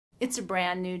It's a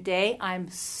brand new day. I'm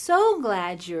so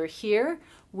glad you're here.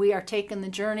 We are taking the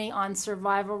journey on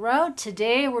Survival Road.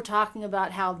 Today we're talking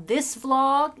about how this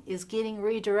vlog is getting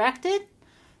redirected.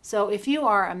 So if you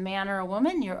are a man or a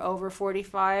woman, you're over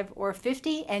 45 or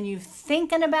 50, and you're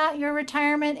thinking about your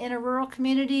retirement in a rural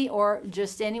community or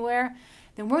just anywhere,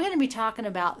 then we're going to be talking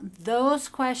about those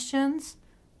questions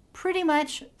pretty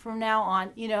much from now on,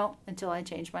 until I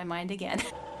change my mind again.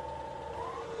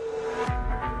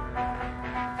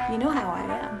 You know how I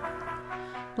am.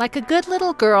 Like a good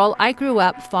little girl, I grew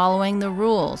up following the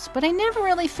rules, but I never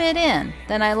really fit in.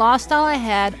 Then I lost all I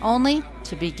had, only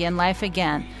to begin life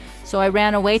again. So I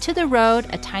ran away to the road,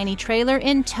 a tiny trailer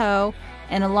in tow,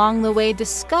 and along the way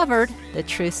discovered the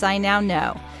truths I now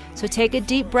know. So take a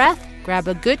deep breath, grab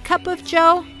a good cup of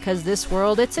joe, 'cause this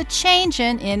world, it's a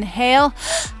changin'. Inhale,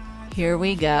 here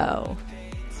we go.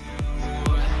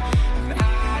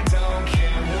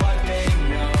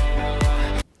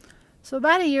 So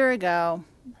about a year ago,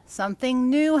 something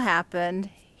new happened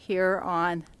here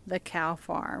on the cow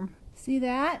farm. See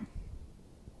that?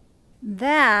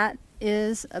 That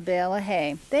is a bale of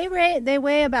hay. They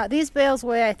weigh about, these bales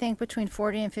weigh, I think, between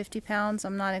 40 and 50 pounds.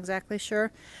 I'm not exactly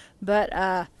sure. But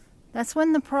that's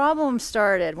when the problem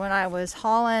started, when I was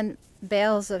hauling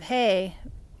bales of hay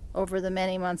over the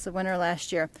many months of winter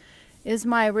last year, is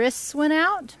my wrists went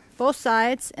out, both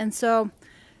sides. And so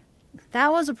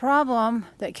that was a problem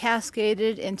that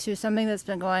cascaded into something that's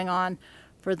been going on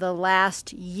for the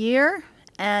last year,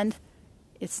 and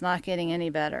it's not getting any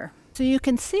better. So you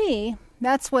can see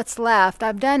that's what's left.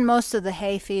 I've done most of the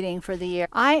hay feeding for the year.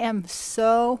 I am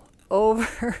so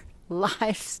over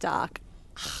livestock.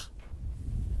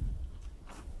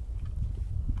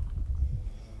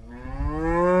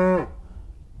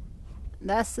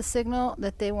 That's the signal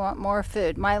that they want more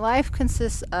food. My life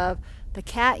consists of the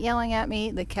cat yelling at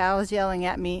me, the cows yelling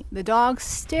at me, the dog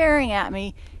staring at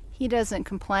me. He doesn't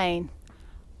complain.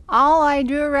 All I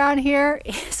do around here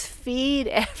is feed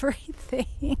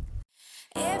everything.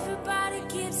 Everybody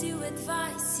gives you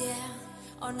advice, yeah,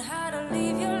 on how to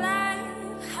live your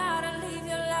life, how to live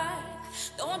your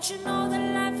life. Don't you know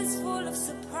that life is full of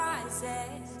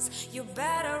surprises? You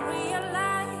better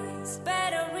realize,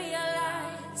 better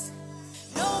realize.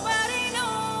 Nobody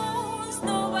knows,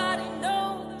 nobody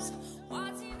knows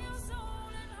what's in your soul.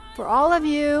 For all of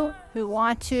you who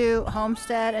want to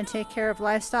homestead and take care of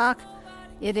livestock,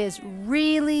 it is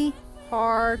really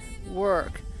hard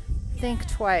work. Think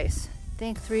twice,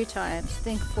 think 3 times,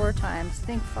 think 4 times,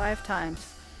 think 5 times.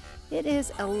 It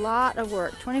is a lot of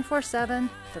work, 24/7,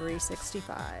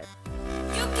 365.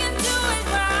 You can do it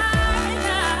right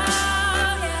now,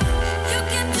 yeah. You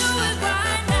can do it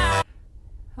right now.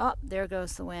 Oh, there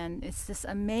goes the wind. It's this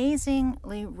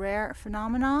amazingly rare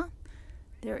phenomenon.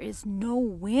 There is no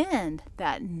wind.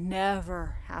 That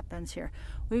never happens here.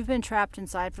 We've been trapped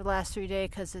inside for the last 3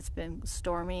 days because it's been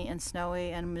stormy and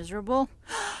snowy and miserable.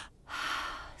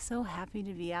 So happy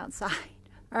to be outside.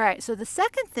 All right, so the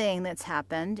second thing that's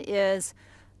happened is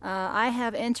I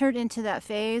have entered into that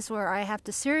phase where I have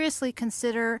to seriously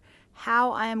consider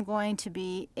how I am going to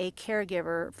be a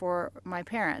caregiver for my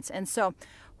parents. And so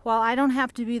while I don't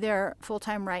have to be there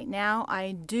full-time right now,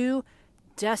 I do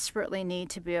desperately need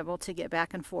to be able to get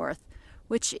back and forth,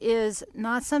 which is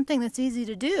not something that's easy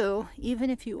to do, even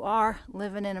if you are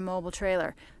living in a mobile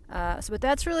trailer. But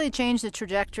that's really changed the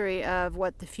trajectory of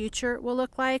what the future will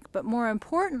look like. But more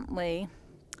importantly,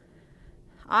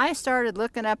 I started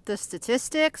looking up the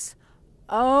statistics.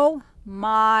 Oh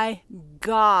my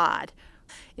God.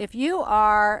 If you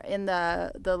are in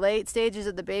the late stages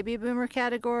of the baby boomer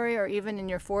category, or even in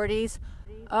your 40s,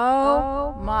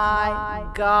 oh my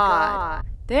God.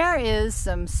 There is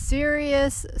some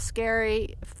serious,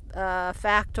 scary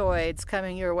factoids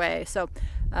coming your way. So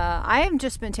I have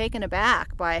just been taken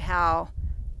aback by how,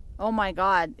 oh my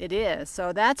God, it is.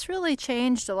 So that's really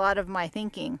changed a lot of my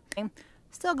thinking.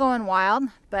 Still going wild,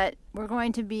 but we're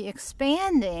going to be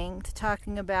expanding to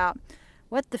talking about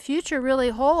what the future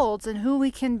really holds and who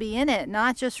we can be in it,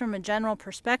 not just from a general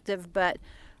perspective, but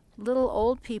little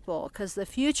old people, because the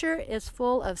future is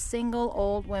full of single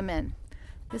old women.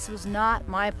 This was not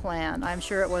my plan. I'm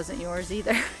sure it wasn't yours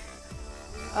either.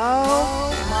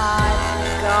 Oh my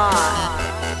God.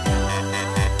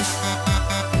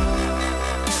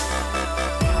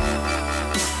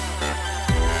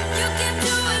 You can do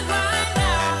it right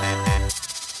now.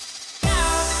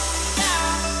 Now,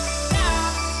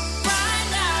 right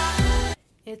now.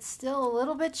 It's still a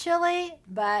little bit chilly,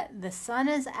 but the sun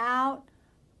is out.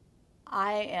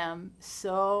 I am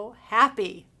so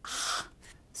happy.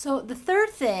 So the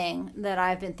third thing that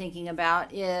I've been thinking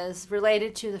about is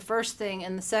related to the first thing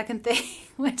and the second thing,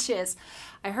 which is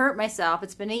I hurt myself.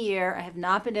 It's been a year. I have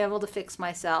not been able to fix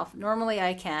myself. Normally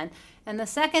I can. And the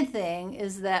second thing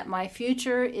is that my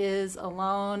future is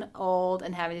alone, old,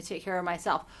 and having to take care of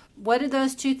myself. What do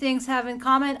those two things have in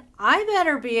common? I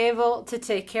better be able to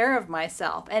take care of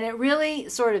myself. And it really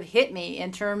sort of hit me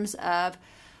in terms of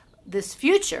this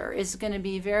future is going to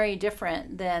be very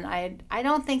different than I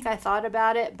don't think I thought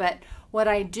about it, but what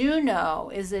I do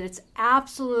know is that it's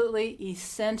absolutely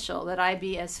essential that I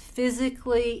be as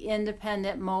physically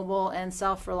independent, mobile, and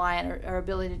self-reliant, or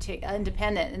ability to take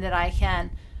independent, and that I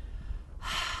can.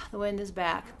 The wind is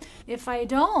back. If I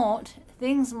don't,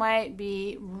 things might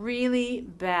be really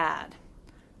bad.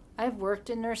 I've worked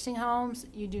in nursing homes.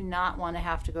 You do not want to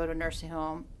have to go to a nursing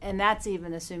home, and that's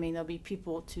even assuming there'll be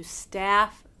people to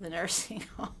staff the nursing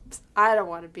homes. I don't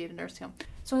want to be at a nursing home.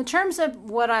 So in terms of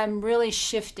what I'm really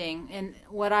shifting and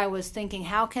what I was thinking,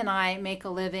 how can I make a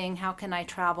living? How can I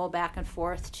travel back and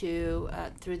forth to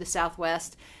through the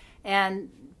Southwest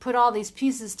and put all these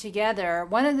pieces together?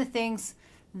 One of the things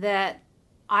that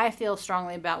I feel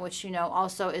strongly about, which you know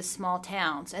also, is small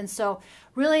towns. And so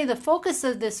really the focus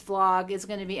of this vlog is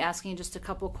going to be asking just a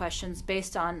couple questions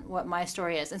based on what my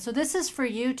story is. And so this is for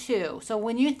you too. So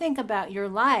when you think about your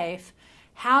life,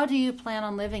 how do you plan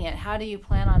on living it? How do you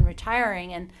plan on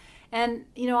retiring? And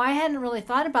you know, I hadn't really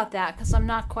thought about that because I'm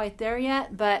not quite there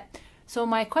yet. But so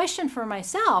my question for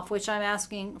myself, which I'm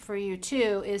asking for you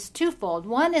too, is twofold.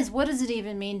 One is, what does it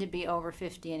even mean to be over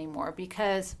 50 anymore?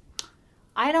 Because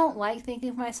I don't like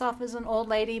thinking of myself as an old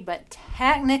lady, but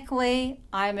technically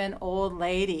I'm an old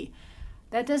lady.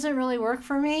 That doesn't really work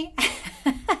for me.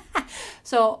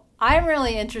 So I'm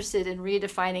really interested in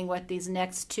redefining what these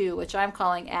next two, which I'm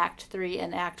calling Act 3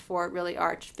 and Act 4, really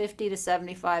are, 50 to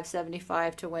 75,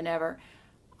 75 to whenever.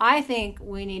 I think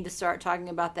we need to start talking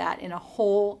about that in a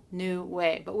whole new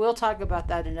way, but we'll talk about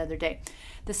that another day.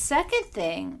 The second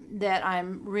thing that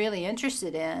I'm really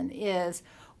interested in is,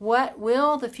 what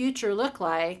will the future look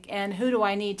like, and who do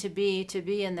I need to be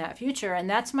in that future? And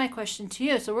that's my question to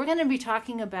you. So we're going to be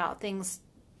talking about things,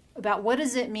 about what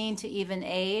does it mean to even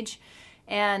age,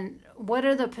 and what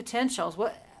are the potentials?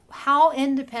 How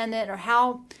independent or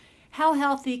how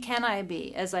healthy can I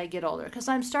be as I get older? Because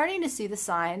I'm starting to see the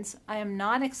signs. I am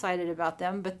not excited about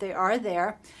them, but they are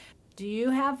there. Do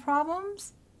you have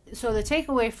problems? So the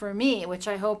takeaway for me, which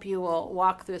I hope you will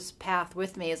walk this path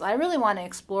with me, is I really want to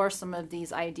explore some of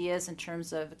these ideas in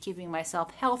terms of keeping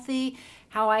myself healthy,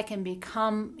 how I can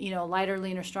become, you know, lighter,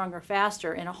 leaner, stronger,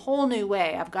 faster in a whole new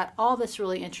way. I've got all this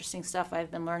really interesting stuff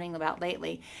I've been learning about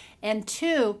lately. And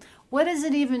two, what does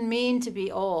it even mean to be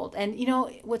old? And you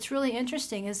know, what's really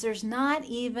interesting is there's not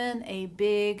even a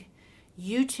big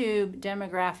YouTube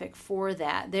demographic for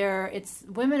that. It's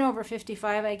women over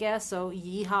 55, I guess, so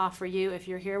yeehaw for you if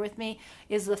you're here with me,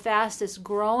 is the fastest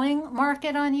growing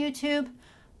market on YouTube,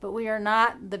 but we are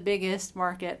not the biggest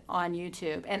market on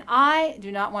YouTube. And I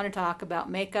do not want to talk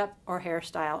about makeup or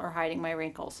hairstyle or hiding my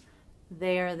wrinkles.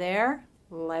 They are there.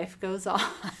 Life goes on.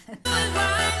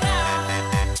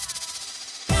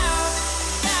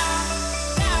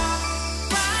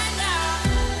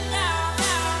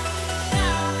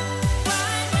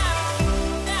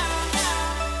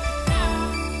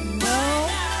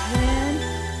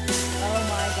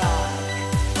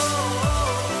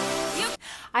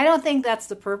 I don't think that's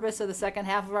the purpose of the second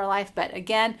half of our life, but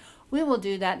again, we will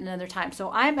do that another time.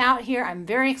 So I'm out here. I'm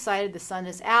very excited. The sun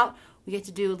is out. We get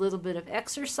to do a little bit of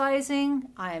exercising.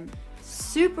 I'm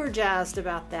super jazzed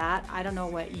about that. I don't know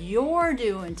what you're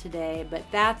doing today, but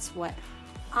that's what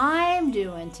I'm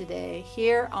doing today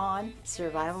here on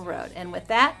Survival Road. And with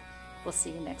that, we'll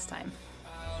see you next time.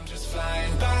 I'm just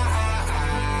flying by.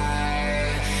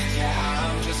 Yeah,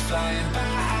 I'm just flying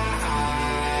by.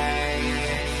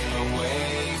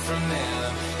 From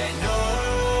them, and no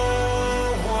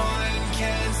one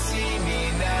can see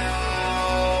me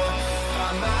now.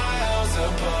 I'm miles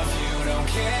above you, don't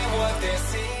care what they're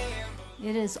seeing.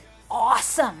 It is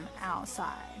awesome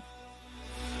outside.